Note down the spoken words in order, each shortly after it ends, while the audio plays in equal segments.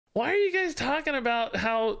Why are you guys talking about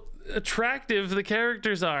how attractive the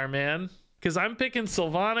characters are, man? Because I'm picking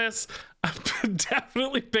Sylvanas. I'm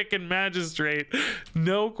definitely picking Magistrate.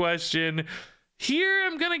 No question. Here,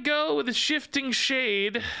 I'm going to go with a Shifting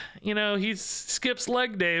Shade. You know, he skips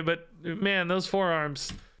leg day, but man, those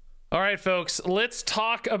forearms. All right, folks, let's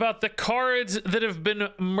talk about the cards that have been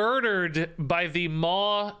murdered by the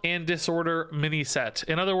Maw and Disorder mini set.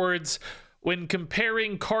 In other words, when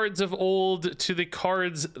comparing cards of old to the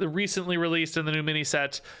cards recently released in the new mini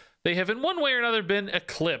set, they have in one way or another been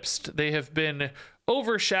eclipsed. They have been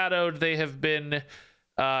overshadowed. They have been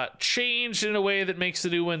changed in a way that makes the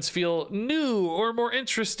new ones feel new or more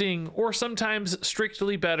interesting, or sometimes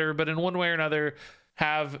strictly better, but in one way or another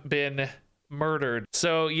have been murdered.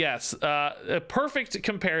 So yes, a perfect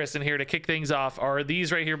comparison here to kick things off are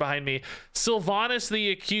these right here behind me. Sylvanas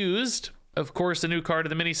the Accused, of course, a new card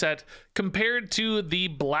of the mini set, compared to the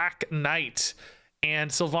Black Knight.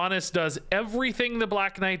 And Sylvanas does everything the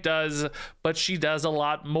Black Knight does, but she does a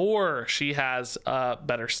lot more. She has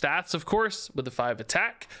better stats, of course, with the 5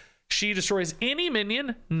 attack. She destroys any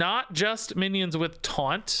minion, not just minions with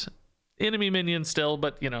taunt. Enemy minions still,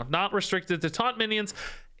 but, you know, not restricted to taunt minions.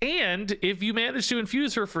 And if you manage to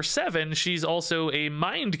infuse her for 7, she's also a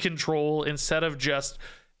mind control instead of just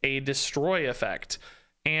a destroy effect.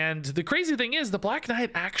 And the crazy thing is, the Black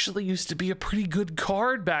Knight actually used to be a pretty good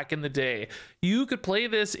card back in the day. You could play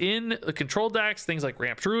this in the control decks. Things like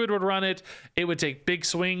Ramp Druid would run it. It would take big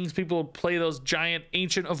swings. People would play those giant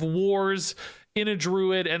Ancient of Wars in a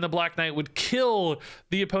Druid, and the Black Knight would kill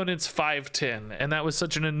the opponent's 5/10. And that was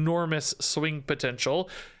such an enormous swing potential.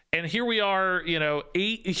 And here we are, you know,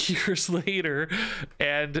 8 years later.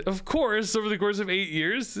 And of course, over the course of 8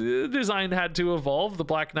 years, design had to evolve. The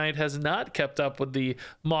Black Knight has not kept up with the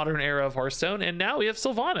modern era of Hearthstone. And now we have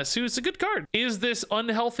Sylvanas, who's a good card. Is this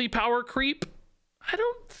unhealthy power creep? I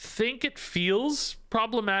don't think it feels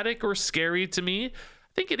problematic or scary to me. I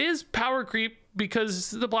think it is power creep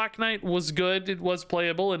because the Black Knight was good. It was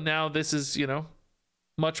playable. And now this is, you know,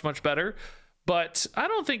 much, much better. But I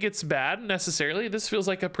don't think it's bad necessarily. This feels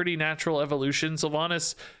like a pretty natural evolution.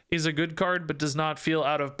 Sylvanas is a good card, but does not feel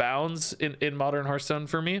out of bounds in modern Hearthstone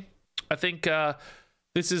for me. I think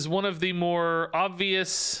this is one of the more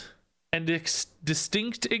obvious and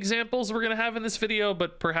distinct examples we're going to have in this video,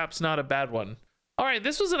 but perhaps not a bad one. All right,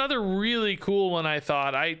 this was another really cool one, I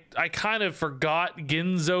thought. I kind of forgot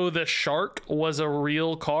Ginzo the Shark was a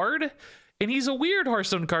real card. And he's a weird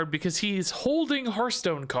Hearthstone card because he's holding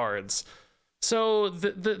Hearthstone cards. So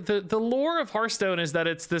the lore of Hearthstone is that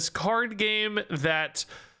it's this card game that,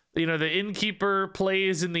 you know, the innkeeper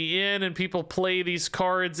plays in the inn and people play these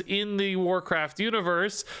cards in the Warcraft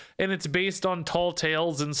universe, and it's based on tall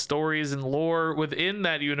tales and stories and lore within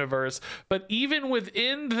that universe. But even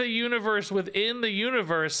within the universe,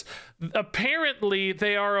 apparently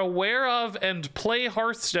they are aware of and play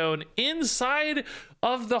Hearthstone inside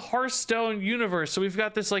of the Hearthstone universe. So we've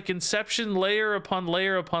got this like inception layer upon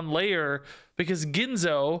layer upon layer, because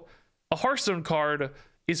Ginzo, a Hearthstone card,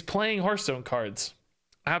 is playing Hearthstone cards.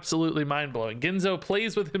 Absolutely mind-blowing. Ginzo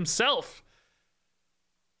plays with himself.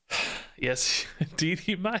 Yes, indeed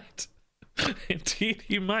he might. Indeed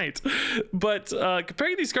he might. But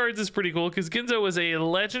comparing these cards is pretty cool, because Ginzo was a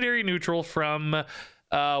legendary neutral from,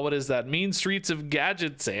 what is that? Mean Streets of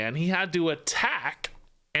Gadgetzan. He had to attack,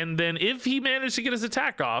 and then if he managed to get his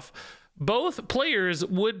attack off, both players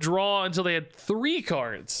would draw until they had 3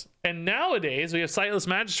 cards. And nowadays, we have Sightless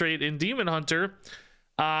Magistrate in Demon Hunter.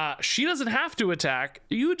 She doesn't have to attack.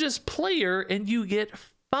 You just play her and you get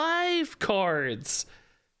 5 cards.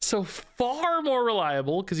 So far more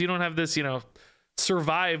reliable, because you don't have this, you know,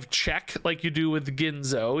 survive check like you do with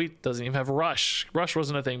Ginzo. He doesn't even have Rush. Rush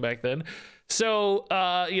wasn't a thing back then. So,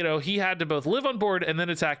 you know, he had to both live on board and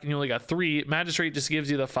then attack, and you only got 3. Magistrate just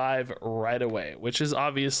gives you the 5 right away, which is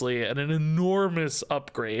obviously an enormous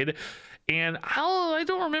upgrade. And I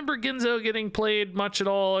don't remember Ginzo getting played much at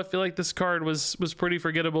all. I feel like this card was pretty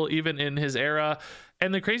forgettable even in his era.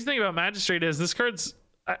 And the crazy thing about Magistrate is this card's,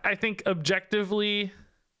 I think, objectively,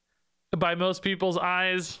 by most people's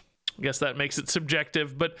eyes, I guess that makes it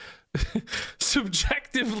subjective, but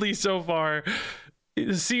subjectively so far,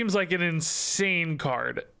 it seems like an insane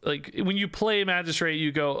card. Like when you play Magistrate,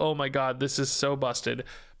 you go, oh my god, this is so busted.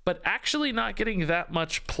 But actually not getting that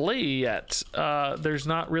much play yet. There's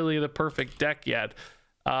not really the perfect deck yet.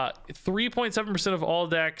 3.7% of all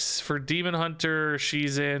decks for Demon Hunter.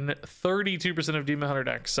 She's in 32% of Demon Hunter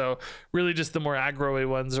decks. So really just the more aggro-y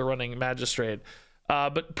ones are running Magistrate.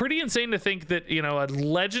 But pretty insane to think that, you know, a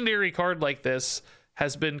legendary card like this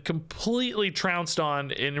has been completely trounced on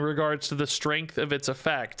in regards to the strength of its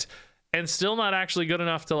effect. and still not actually good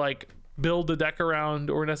enough to like build a deck around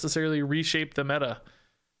or necessarily reshape the meta.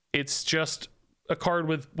 It's just a card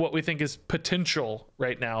with what we think is potential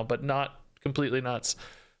right now, but not completely nuts.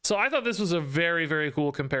 So I thought this was a very, very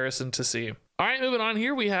cool comparison to see. All right, moving on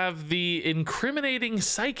here, we have the Incriminating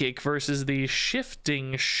Psychic versus the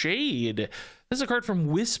Shifting Shade. This is a card from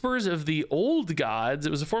Whispers of the Old Gods.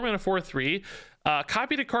 It was a 4-mana 4/3.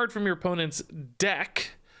 Copied a card from your opponent's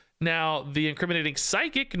deck. Now, the Incriminating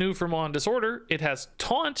Psychic, new from Maw and Disorder, it has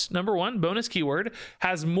Taunt, #1, bonus keyword,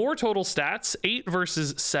 has more total stats, 8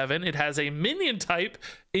 versus 7. It has a minion type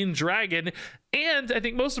in Dragon, and I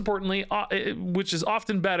think most importantly, which is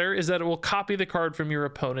often better, is that it will copy the card from your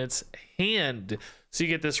opponent's hand. So you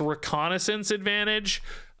get this reconnaissance advantage,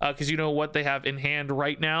 because you know what they have in hand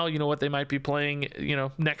right now, you know what they might be playing, you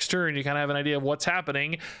know, next turn, you kind of have an idea of what's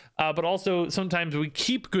happening. But also sometimes we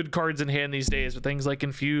keep good cards in hand these days with things like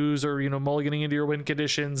Infuse or, you know, mulliganing into your win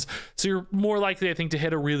conditions. So you're more likely, I think, to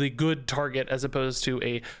hit a really good target as opposed to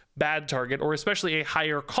a bad target, or especially a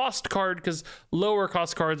higher cost card, because lower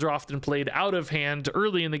cost cards are often played out of hand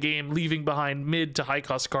early in the game, leaving behind mid to high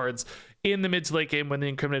cost cards in the mid to late game when the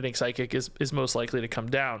Incriminating Psychic is most likely to come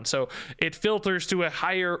down. So it filters to a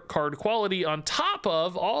higher card quality on top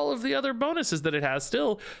of all of the other bonuses that it has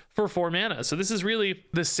still for 4 mana. So this is really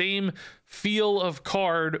the same feel of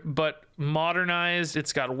card, but modernized.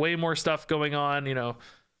 It's got way more stuff going on, you know,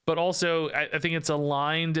 but also I think it's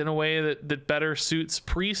aligned in a way that better suits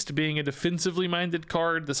Priest, being a defensively minded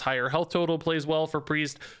card. This higher health total plays well for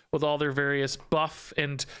Priest with all their various buff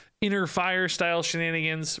and inner fire style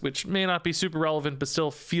shenanigans, which may not be super relevant, but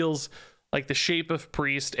still feels like the shape of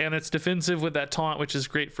Priest. And it's defensive with that taunt, which is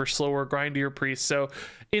great for slower, grindier Priest. So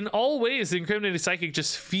in all ways, the Incriminating Psychic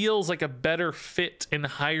just feels like a better fit and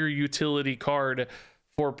higher utility card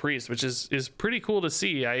for Priest, which is pretty cool to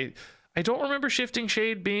see. I don't remember Shifting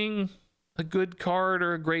Shade being a good card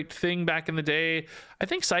or a great thing back in the day. I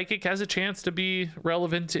think Psychic has a chance to be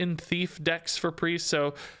relevant in Thief decks for Priest.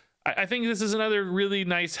 So I think this is another really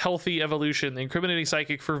nice, healthy evolution. The Incriminating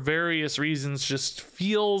Psychic, for various reasons, just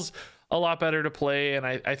feels a lot better to play, and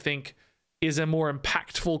I think is a more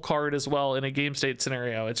impactful card as well in a game state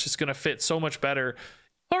scenario. It's just going to fit so much better.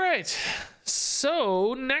 All right,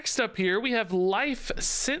 so next up here, we have Life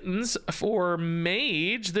Sentence for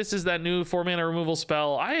Mage. This is that new 4-mana removal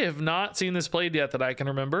spell. I have not seen this played yet that I can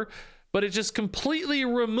remember, but it just completely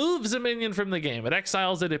removes a minion from the game. It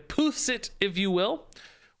exiles it, it poofs it, if you will,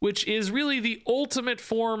 which is really the ultimate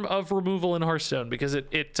form of removal in Hearthstone, because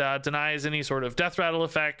it denies any sort of death rattle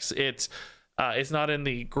effects. It's not in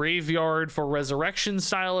the graveyard for resurrection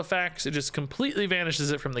style effects. It just completely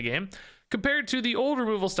vanishes it from the game. Compared to the old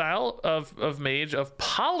removal style of Mage, of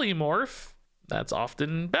Polymorph, that's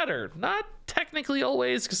often better. Not technically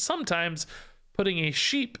always, because sometimes putting a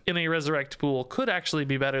sheep in a resurrect pool could actually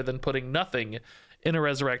be better than putting nothing in a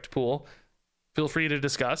resurrect pool. Feel free to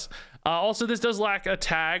discuss. Also, this does lack a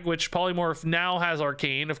tag, which Polymorph now has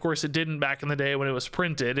Arcane. Of course, it didn't back in the day when it was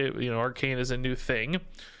printed. Arcane is a new thing.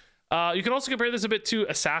 You can also compare this a bit to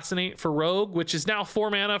Assassinate for Rogue, which is now 4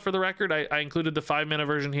 mana for the record. I included the 5 mana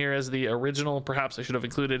version here as the original. Perhaps I should have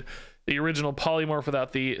included the original Polymorph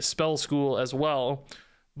without the Spell School as well.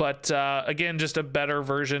 But again, just a better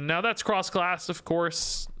version. Now that's cross-class, of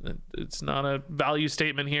course. It's not a value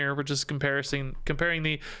statement here. We're just comparing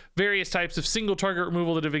the various types of single target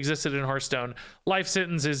removal that have existed in Hearthstone. Life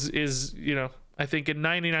Sentence is I think in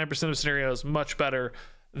 99% of scenarios much better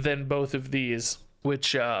than both of these,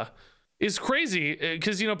 which is crazy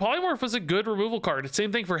because Polymorph was a good removal card.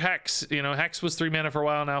 Same thing for Hex. Hex was 3 mana for a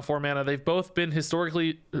while, now 4 mana. They've both been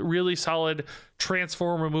historically really solid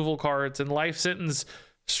transform removal cards, and Life Sentence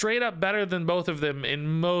straight up better than both of them in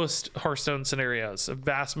most Hearthstone scenarios, a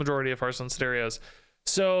vast majority of Hearthstone scenarios.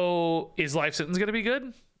 So is Life Sentence going to be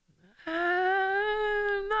good?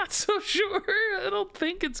 Not so sure. I don't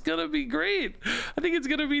think it's going to be great. I think it's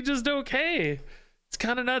going to be just okay. It's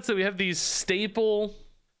kind of nuts that we have these staple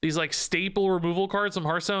removal cards from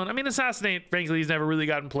Hearthstone. I mean, Assassinate, frankly, has never really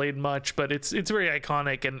gotten played much, but it's very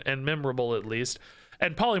iconic and memorable at least.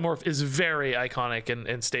 And Polymorph is very iconic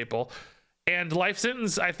and staple. And Life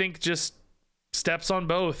Sentence, I think, just steps on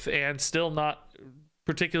both and still not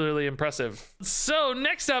particularly impressive. So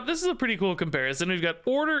next up, this is a pretty cool comparison. We've got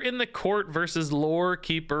Order in the Court versus Lore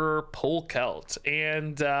Keeper Polkelt.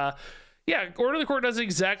 And Order in the Court does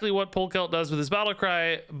exactly what Polkelt does with his battle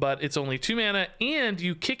cry, but it's only 2 mana, and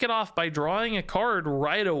you kick it off by drawing a card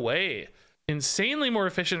right away. Insanely more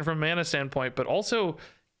efficient from a mana standpoint, but also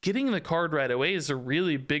getting the card right away is a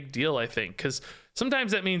really big deal, I think, because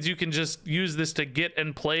sometimes that means you can just use this to get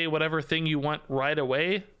and play whatever thing you want right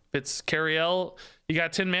away. If it's Cariel, You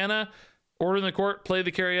got 10 mana, Order in the Court, play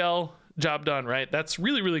the Cariel, job done, right? That's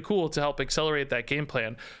really, really cool to help accelerate that game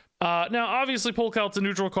plan. Now, obviously, Polkelt's a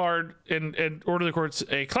neutral card, and Order of the Court's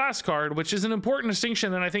a class card, which is an important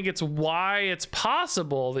distinction, and I think it's why it's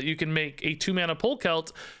possible that you can make a 2-mana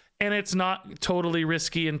Polkelt, and it's not totally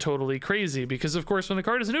risky and totally crazy, because, of course, when the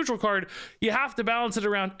card is a neutral card, you have to balance it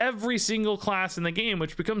around every single class in the game,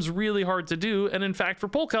 which becomes really hard to do, and in fact, for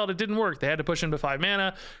Polkelt, it didn't work. They had to push him to 5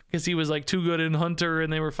 mana, because he was, like, too good in Hunter,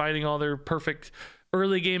 and they were fighting all their perfect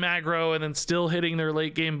early game aggro and then still hitting their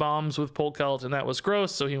late game bombs with Polkelt, and that was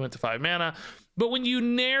gross, so he went to 5 mana. But when you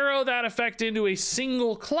narrow that effect into a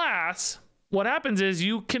single class, what happens is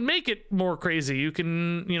you can make it more crazy. You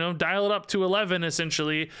can, you know, dial it up to 11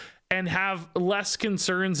 essentially and have less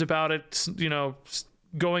concerns about it, you know,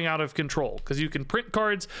 going out of control, because you can print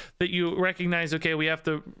cards that you recognize, okay, we have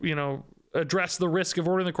to, you know, address the risk of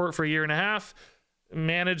Order in the Court for a year and a half,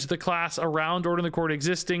 manage the class around Order in the Court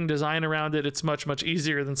existing, design around it. It's much, much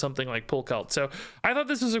easier than something like Polkelt. So I thought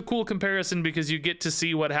this was a cool comparison, because you get to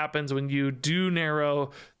see what happens when you do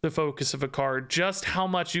narrow the focus of a card, just how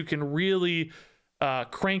much you can really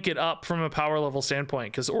crank it up from a power level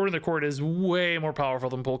standpoint, because Order in the Court is way more powerful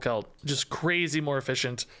than Polkelt, just crazy more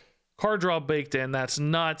efficient. Card draw baked in, that's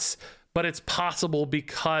nuts. But it's possible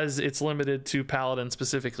because it's limited to Paladin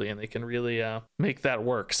specifically, and they can really make that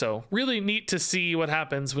work. So really neat to see what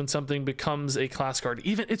happens when something becomes a class card.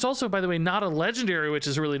 Even it's also, by the way, not a legendary, which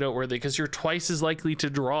is really noteworthy, because you're twice as likely to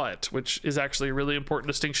draw it, which is actually a really important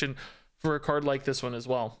distinction for a card like this one as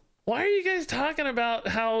well. Why are you guys talking about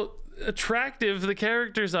how attractive the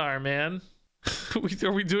characters are, man?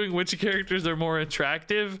 Are we doing which characters are more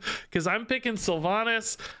attractive? Because I'm picking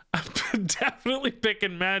Sylvanas. I'm definitely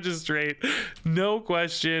picking Magistrate, no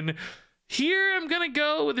question. Here I'm gonna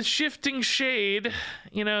go with a Shifting Shade.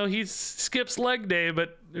 You know, he skips leg day,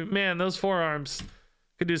 but man, those forearms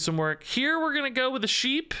could do some work. Here we're gonna go with a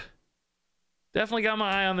Sheep. Definitely got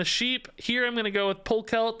my eye on the Sheep. Here I'm gonna go with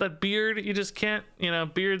Polkelt. That beard, you just can't, you know,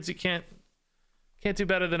 beards, you can't do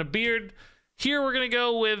better than a beard. Here we're gonna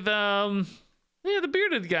go with yeah, the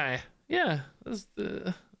bearded guy. Yeah, those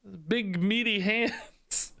big meaty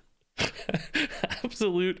hands.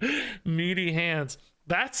 Absolute meaty hands.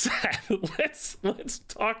 That said, let's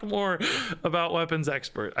talk more about Weapons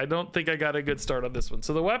Expert. I don't think I got a good start on this one.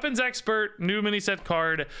 So the Weapons Expert, new mini set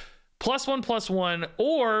card, +1/+1,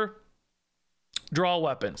 or draw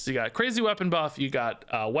weapons. You got crazy weapon buff, you got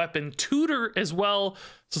weapon tutor as well,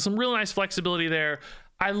 so some real nice flexibility there.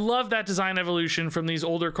 I love that design evolution from these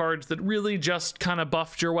older cards that really just kind of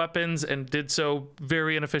buffed your weapons and did so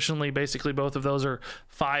very inefficiently. Basically, both of those are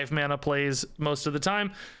 5 mana plays most of the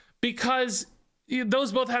time, because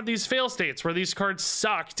those both had these fail states where these cards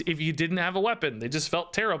sucked if you didn't have a weapon. They just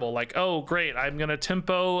felt terrible. Like, oh, great, I'm going to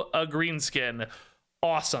tempo a greenskin.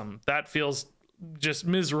 Awesome. That feels just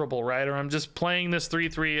miserable, right? Or I'm just playing this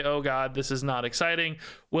 3/3. Oh, God, this is not exciting.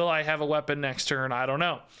 Will I have a weapon next turn? I don't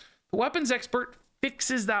know. The Weapons Expert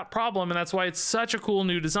fixes that problem, and that's why it's such a cool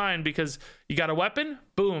new design, because you got a weapon,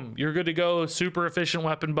 boom, you're good to go. Super efficient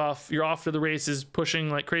weapon buff, you're off to the races, pushing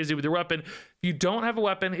like crazy with your weapon. If you don't have a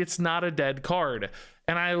weapon, it's not a dead card,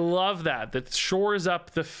 and I love that shores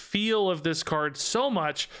up the feel of this card so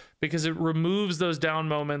much, because it removes those down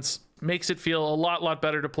moments, makes it feel a lot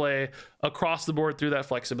better to play across the board through that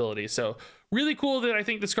flexibility. So really cool that I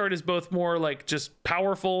think this card is both more like just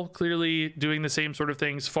powerful, clearly doing the same sort of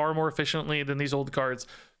things far more efficiently than these old cards,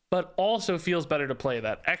 but also feels better to play.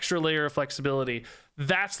 That extra layer of flexibility.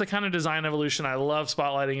 That's the kind of design evolution I love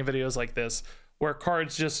spotlighting in videos like this, where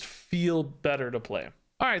cards just feel better to play.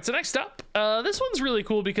 All right, so next up, this one's really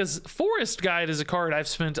cool because Forest Guide is a card I've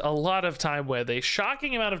spent a lot of time with, a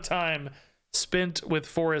shocking amount of time spent with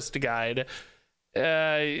Forest Guide.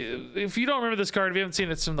 If you don't remember this card, if you haven't seen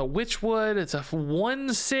it, it's from the Witchwood. It's a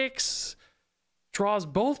 1/6, draws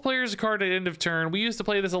both players a card at end of turn. We used to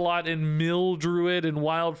play this a lot in Mill Druid and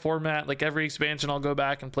Wild format. Like every expansion, I'll go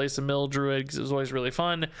back and play some Mill Druid because it was always really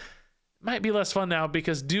fun. Might be less fun now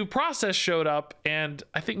because Due Process showed up, and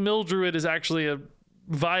I think Mill Druid is actually a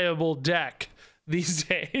viable deck these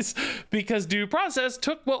days because Due Process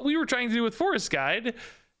took what we were trying to do with Forest Guide,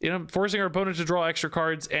 you know, forcing our opponent to draw extra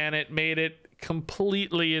cards, and it made it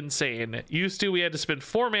completely insane. Used to, we had to spend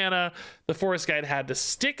 4 mana. The Forest Guide had to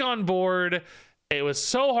stick on board. It was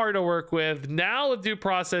so hard to work with. Now with Due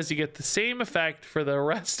Process, you get the same effect for the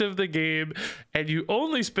rest of the game, and you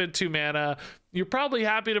only spent 2 mana. You're probably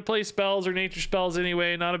happy to play spells or nature spells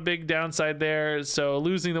anyway. Not a big downside there. So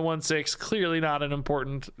losing the 1/6, clearly not an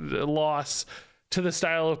important loss to the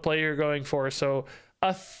style of play you're going for. So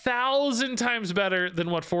 1,000 times better than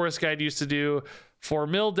what Forest Guide used to do. for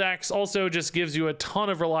mill decks. Also just gives you a ton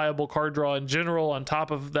of reliable card draw in general. On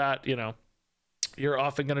top of that, you know, you're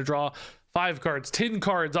often going to draw 5 cards, 10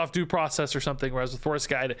 cards off due process or something, whereas with Forest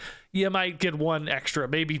Guide you might get 1 extra,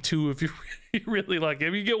 maybe 2 if you're really lucky. I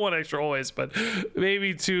mean, you get 1 extra always, but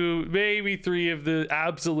maybe 2, maybe 3 if the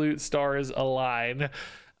absolute stars align.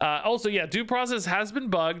 Also, yeah, due process has been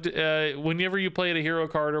bugged. Whenever you played a hero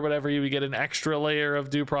card or whatever, you would get an extra layer of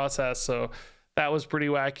due process, so that was pretty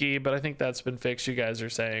wacky, but I think that's been fixed, you guys are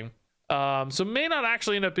saying. So may not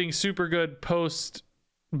actually end up being super good post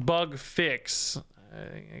bug fix.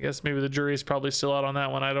 I guess maybe the jury's probably still out on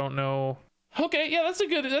that one. I don't know. Okay, yeah,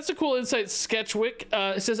 that's a cool insight, Sketchwick.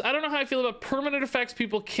 It says, I don't know how I feel about permanent effects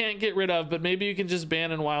people can't get rid of, but maybe you can just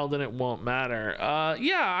ban in Wild and it won't matter.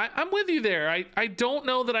 Yeah, I'm with you there. I don't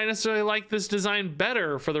know that I necessarily like this design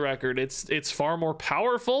better, for the record. It's far more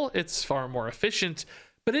powerful, it's far more efficient,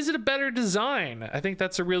 but is it a better design? I think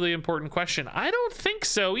that's a really important question. I don't think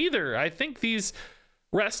so either. I think these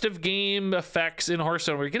rest of game effects in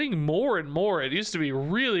Hearthstone, we're getting more and more. It used to be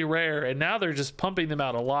really rare, and now they're just pumping them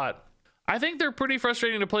out a lot. I think they're pretty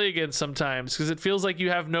frustrating to play against sometimes, because it feels like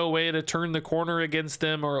you have no way to turn the corner against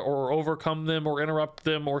them or overcome them or interrupt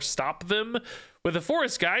them or stop them. With a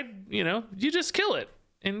Forest Guide, you know, you just kill it.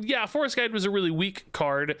 And yeah, Forest Guide was a really weak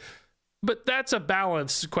card, but that's a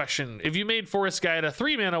balance question. If you made Forest Guide a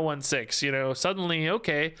 3-mana 1/6, you know, suddenly,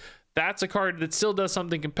 okay, that's a card that still does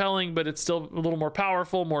something compelling, but it's still a little more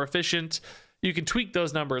powerful, more efficient. You can tweak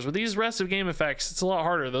those numbers. With these rest of game effects, it's a lot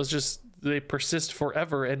harder. Those just, they persist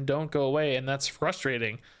forever and don't go away, and that's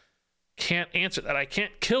frustrating. Can't answer that. I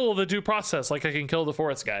can't kill the due process like I can kill the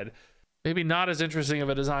Forest Guide. Maybe not as interesting of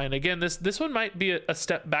a design. Again, this one might be a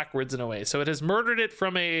step backwards in a way. So it has murdered it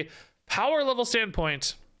from a power level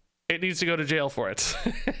standpoint. It needs to go to jail for it.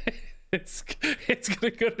 It's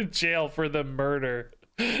gonna go to jail for the murder.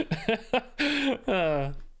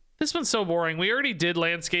 This one's so boring. We already did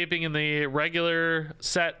landscaping in the regular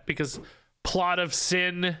set because Plot of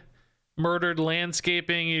Sin murdered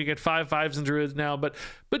landscaping. You get 5/5s in Druids now, but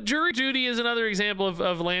Jury Duty is another example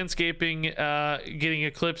of landscaping getting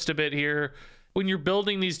eclipsed a bit here. When you're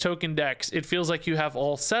building these token decks, it feels like you have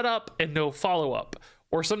all setup and no follow-up.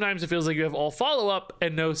 Or sometimes it feels like you have all follow-up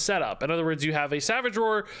and no setup. In other words, you have a Savage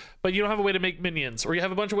Roar, but you don't have a way to make minions. Or you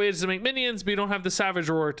have a bunch of ways to make minions, but you don't have the Savage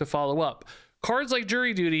Roar to follow up. Cards like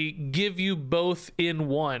Jury Duty give you both in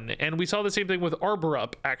one. And we saw the same thing with Arbor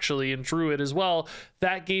Up, actually, in Druid as well.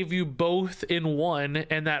 That gave you both in one,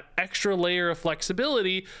 and that extra layer of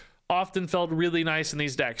flexibility often felt really nice in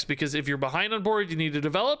these decks. Because if you're behind on board, you need to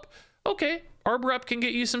develop, okay, Arbor Up can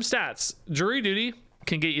get you some stats. Jury Duty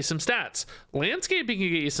can get you some stats. Landscaping can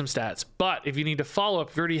get you some stats. But if you need to follow up,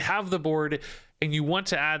 if you already have the board and you want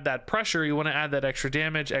to add that pressure, you want to add that extra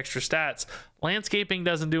damage, extra stats, landscaping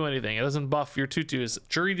doesn't do anything. It doesn't buff your tutus.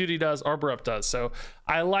 Jury Duty does, Arbor Up does. So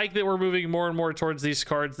I like that we're moving more and more towards these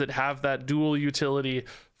cards that have that dual utility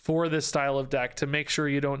for this style of deck to make sure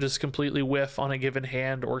you don't just completely whiff on a given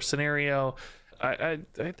hand or scenario.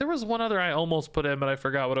 There was one other I almost put in, but I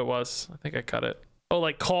forgot what it was. I think I cut it. Oh,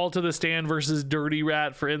 like Call to the Stand versus Dirty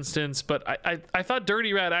Rat, for instance. But I thought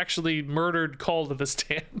Dirty Rat actually murdered Call to the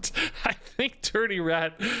Stand. I think Dirty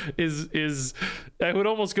Rat is I would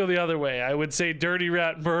almost go the other way. I would say Dirty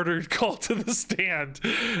Rat murdered Call to the Stand.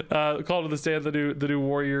 Call to the Stand, the new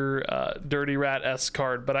Warrior Dirty Rat-esque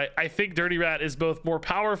card. But I think Dirty Rat is both more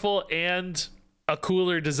powerful and a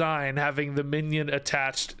cooler design, having the minion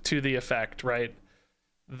attached to the effect, right?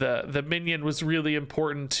 The minion was really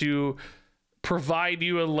important to provide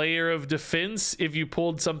you a layer of defense if you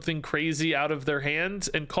pulled something crazy out of their hands,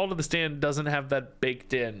 and Call to the Stand doesn't have that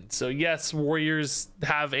baked in. So yes, warriors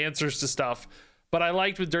have answers to stuff, but I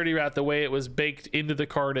liked with Dirty Rat the way it was baked into the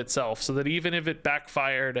card itself, so that even if it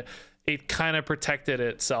backfired, it kind of protected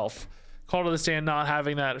itself. Call to the Stand not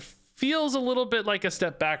having that feels a little bit like a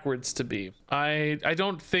step backwards to me. I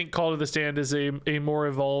don't think Call to the Stand is a more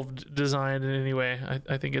evolved design in any way.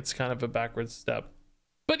 I think it's kind of a backwards step.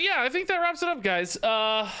 But yeah, I think that wraps it up, guys.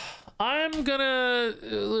 I'm gonna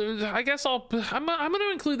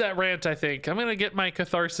include that rant. I think I'm gonna get my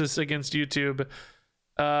catharsis against YouTube.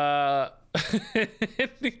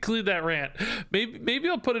 Include that rant. Maybe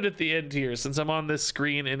I'll put it at the end here since I'm on this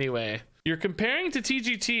screen anyway. You're comparing to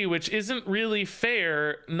TGT, which isn't really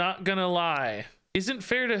fair. Not gonna lie. Isn't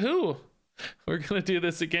fair to who? We're gonna do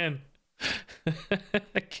this again.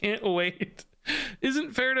 I can't wait.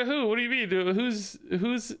 Isn't fair to who? What do you mean? Who's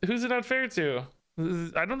it not fair to?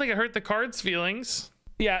 I don't think I hurt the card's feelings.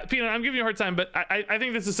 Yeah, Peanut, I'm giving you a hard time, but I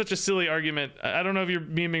think this is such a silly argument. I don't know if you're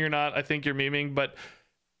memeing or not. I think you're memeing, but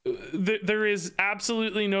there is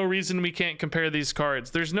absolutely no reason we can't compare these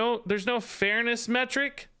cards. There's no fairness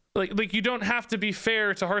metric. Like you don't have to be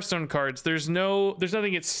fair to Hearthstone cards. There's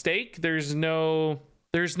nothing at stake. There's no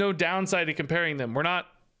downside to comparing them. We're not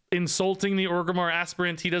insulting the Orgrimmar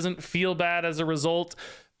aspirant. He doesn't feel bad as a result.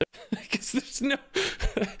 Because there's no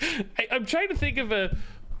I'm trying to think of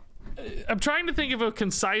a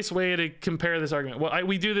concise way to compare this argument. Well,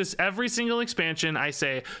 we do this every single expansion. I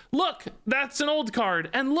say, look, that's an old card,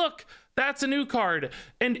 and look, that's a new card,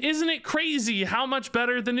 and isn't it crazy how much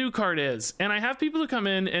better the new card is? And I have people who come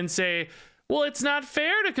in and say, well, it's not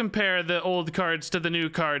fair to compare the old cards to the new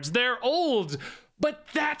cards. They're old. But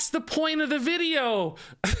that's the point of the video.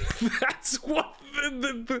 That's what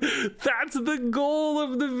that's the goal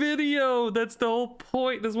of the video. That's the whole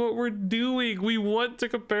point. That's what we're doing. We want to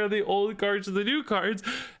compare the old cards to the new cards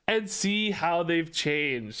and see how they've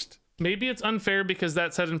changed. Maybe it's unfair because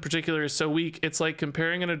that set in particular is so weak. It's like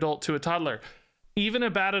comparing an adult to a toddler. Even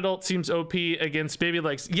a bad adult seems OP against baby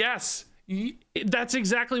legs. Yes, that's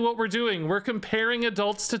exactly what we're doing. We're comparing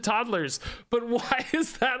adults to toddlers. But why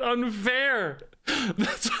is that unfair?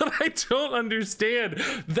 That's what I don't understand.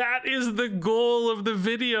 That is the goal of the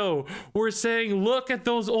video. We're saying, look at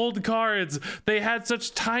those old cards. They had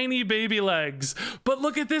such tiny baby legs. But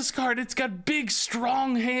look at this card. It's got big,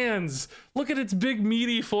 strong hands. Look at its big,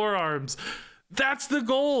 meaty forearms. That's the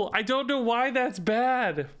goal. I don't know why that's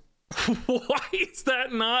bad. Why is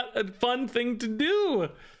that not a fun thing to do?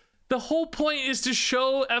 The whole point is to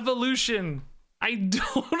show evolution. I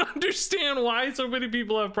don't understand why so many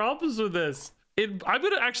people have problems with this. I'm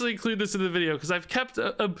going to actually include this in the video because I've kept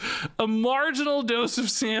a marginal dose of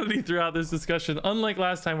sanity throughout this discussion, unlike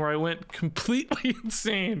last time where I went completely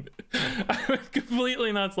insane. I went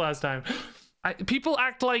completely nuts last time. People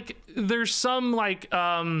act like there's some like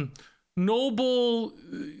noble,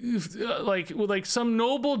 like some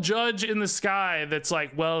noble judge in the sky that's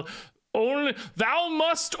like, well, thou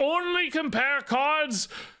must only compare cards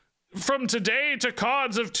from today to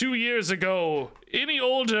cards of 2 years ago. Any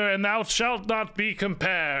older and thou shalt not be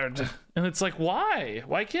compared. And it's like, why?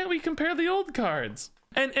 Why can't we compare the old cards?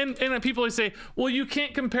 And people always say, well, you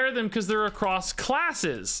can't compare them because they're across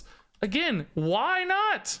classes. Again, why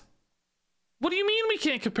not? What do you mean we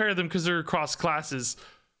can't compare them because they're across classes?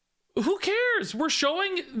 Who cares?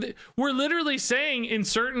 We're literally saying in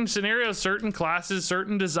certain scenarios, certain classes,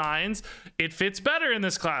 certain designs, it fits better in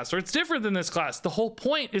this class or it's different than this class. The whole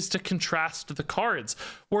point is to contrast the cards.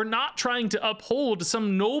 We're not trying to uphold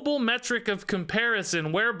some noble metric of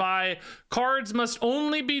comparison whereby cards must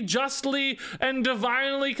only be justly and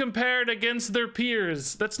divinely compared against their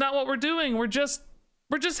peers. That's not what we're doing. We're just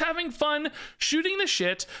having fun, shooting the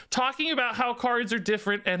shit, talking about how cards are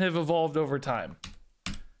different and have evolved over time.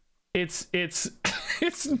 It's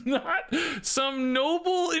not some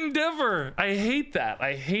noble endeavor. I hate that.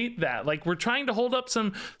 I hate that. Like we're trying to hold up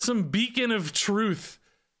some beacon of truth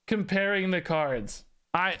comparing the cards.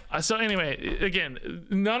 So anyway, again,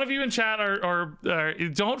 none of you in chat are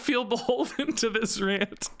don't feel beholden to this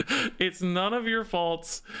rant. It's none of your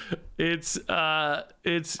faults. You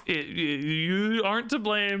aren't to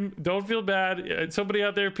blame. Don't feel bad. Somebody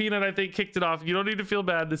out there, Peanut, I think, kicked it off. You don't need to feel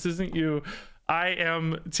bad. This isn't you. I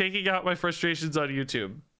am taking out my frustrations on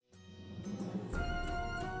YouTube.